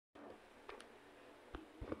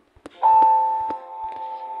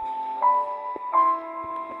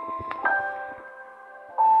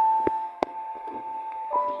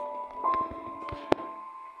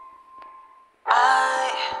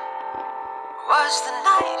Was the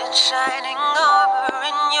night and shining armor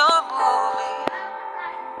in your movie?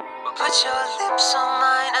 Well, put your lips on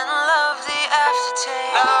mine and love the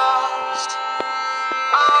aftertaste. Lost,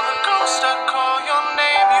 I'm a ghost, I call your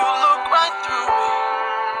name, you look right through me.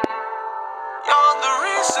 You're the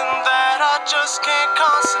reason that I just can't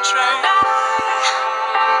concentrate.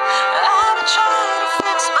 I've been trying to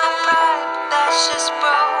fix my pride, but that's just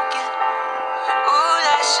broken. Ooh,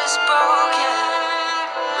 that's just broken.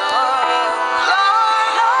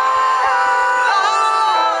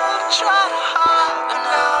 Try to hide, but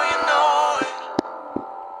now you know it,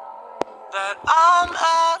 that I'm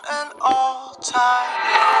at an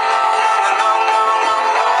all-time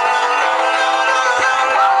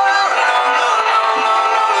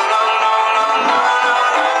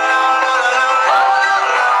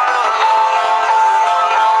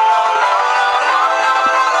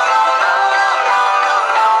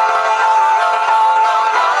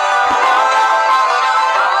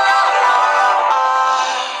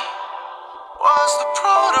was the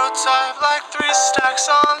prototype, like 3 stacks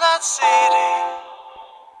on that CD.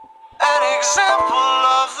 An example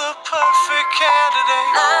of the perfect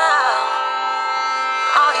candidate. Now,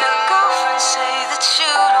 all your girlfriends say that you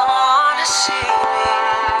don't wanna see me.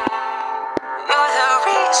 You're the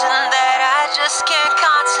reason that I just can't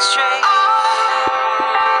concentrate.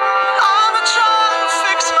 I've been trying to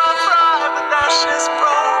fix my pride, but that shit's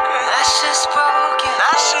broken. That's just broken.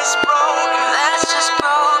 That's just broken. That's just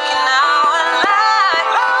broken now. And I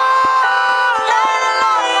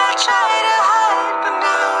try to hide, but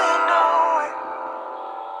now you know it.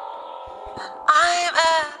 I'm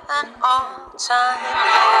at an all-time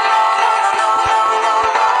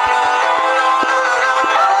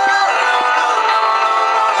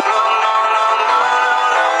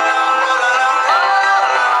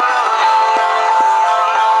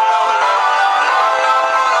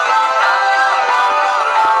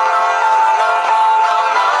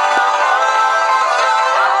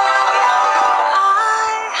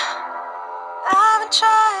I've been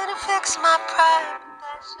trying to fix my pride, but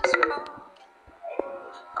that's just broken.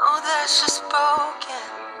 Oh, that's just broken.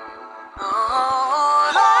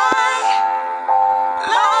 Oh, lie.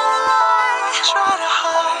 Try to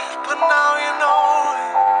hide, but now you know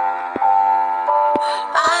it.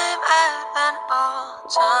 I'm at an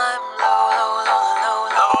all-time low, low, low, low,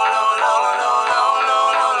 low, low, low, low, low,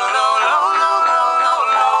 low, low,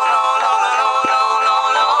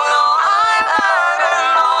 low, low, low. I'm at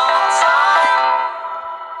an all-time.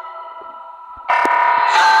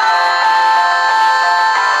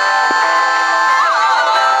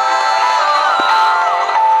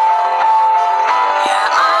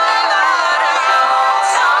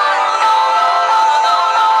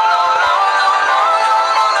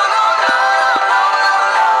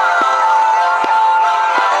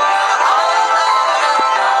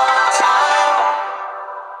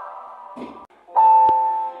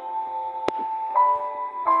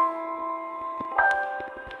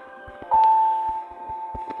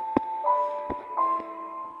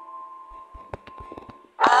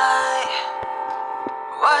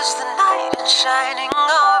 Was the knight in shining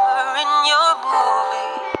armor in your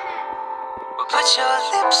movie? Well, put your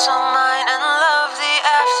lips on mine and love the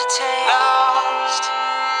aftertaste. Lost,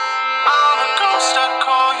 I'm a ghost, I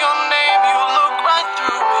call your name, you look right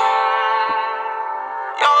through me.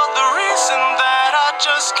 You're the reason that I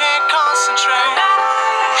just can't concentrate.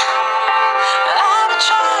 I've been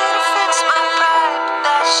trying to fix my pride, but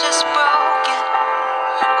that's just broken.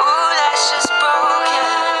 Ooh, that's just broken.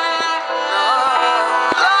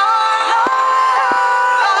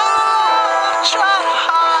 Try to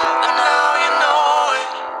hide, but now you know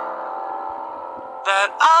it, that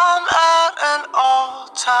I'm at an all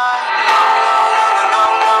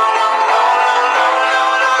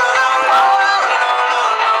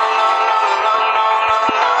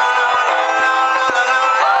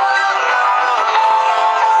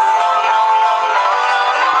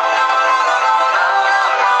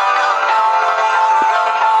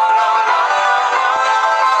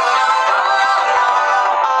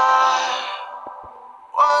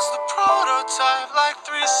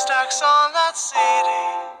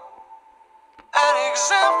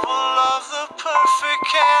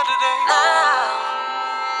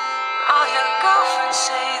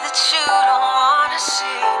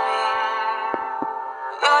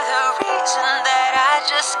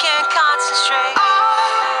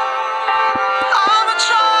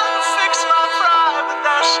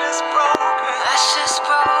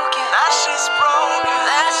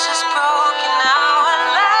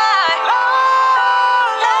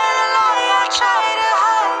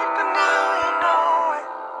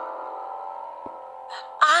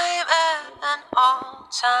all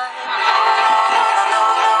time.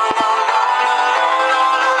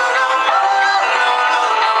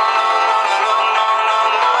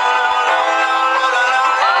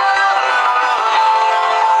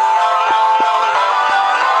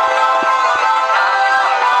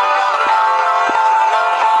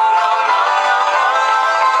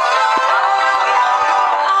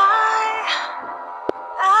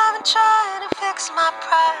 I've been trying to fix my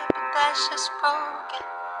pride, but that's just broken.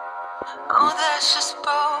 Oh, that's just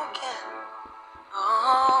broken.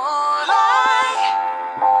 Oh, lie,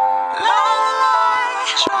 lie, lie.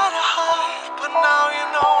 Try to hide, but now you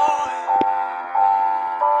know it.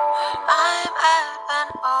 I'm at an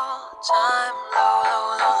all-time low,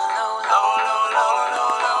 low, low, low, low, low, low,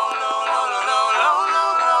 low, low, low, low, low, low,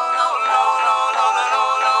 low, low, low,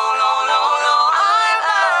 low, low, low, low. I'm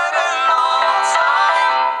at an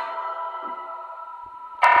all-time.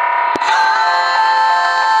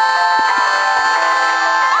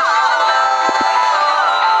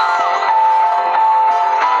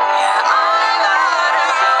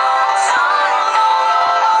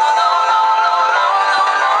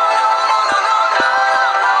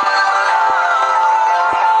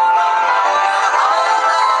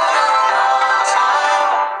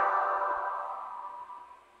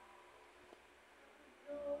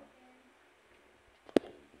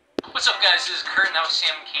 What's up, guys? This is Kurt, and that was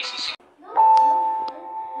Sam and Casey.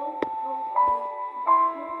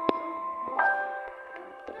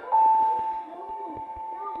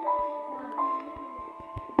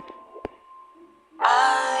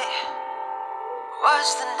 I was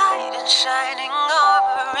the knight in shining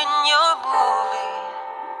armor in your movie.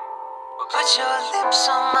 Put your lips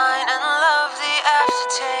on mine and love the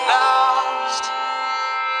aftertaste.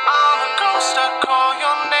 I'm a ghost, I call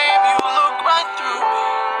your name, you look right through me.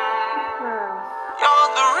 You're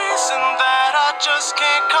the reason that I just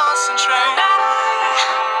can't concentrate.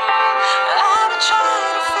 I've been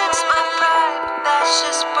trying to fix my pride, but that's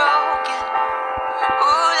just broken.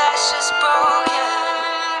 Ooh, that's just broken.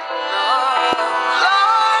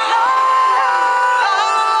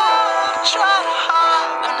 Try to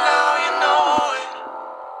hide, but now you know it.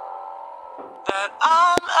 That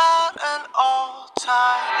I'm at an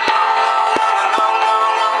all-time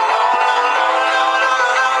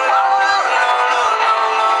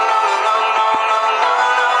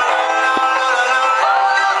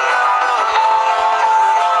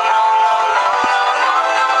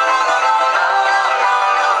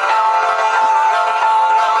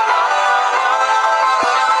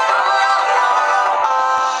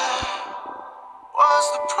was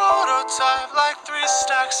the prototype, like 3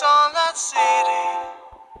 stacks on that CD.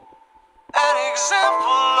 An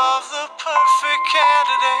example of the perfect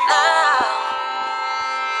candidate. Now,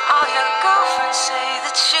 all your girlfriends say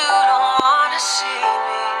that you don't wanna see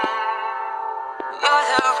me. You're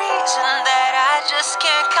the reason that I just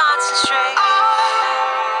can't concentrate.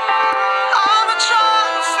 I've been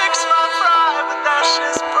trying to fix my pride, but that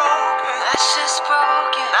shit's broken. That shit's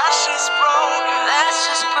broken. That shit's broken. That's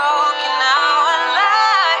just broken now. I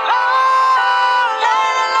lie, lie,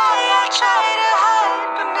 lie, lie. I try to hide,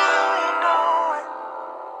 but now you know it.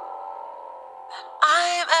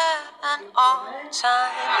 I'm at an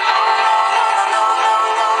all-time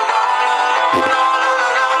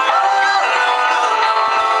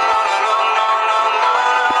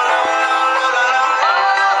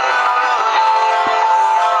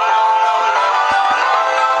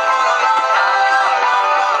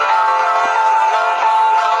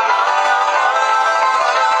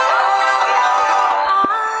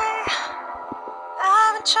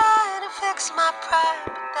I've been trying to fix my pride,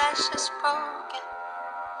 but that's just broken.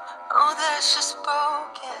 Oh, that's just